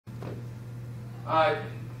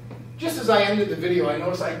Just as I ended the video, I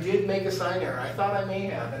noticed I did make a sign error. I thought I may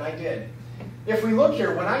have, and I did. If we look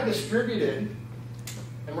here, when I distributed,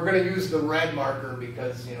 and we're going to use the red marker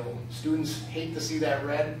because, you know, students hate to see that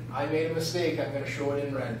red. I made a mistake. I'm going to show it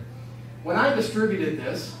in red. When I distributed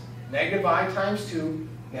this, negative I times 2,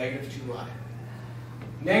 negative 2I.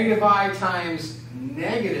 Negative I times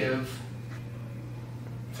negative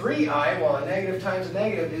 3I, well, a negative times a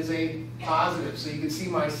negative is a positive. So you can see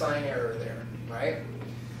my sign error there, right?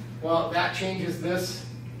 Well, that changes this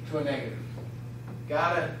to a negative.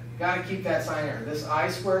 Gotta keep that sign error. This I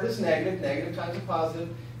squared is negative. Negative times a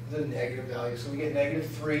positive is a negative value. So we get negative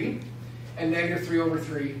 3. And negative 3 over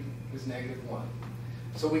 3 is negative 1.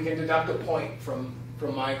 So we can deduct a point from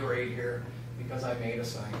my grade here because I made a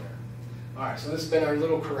sign error. All right, so this has been our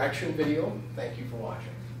little correction video. Thank you for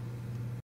watching.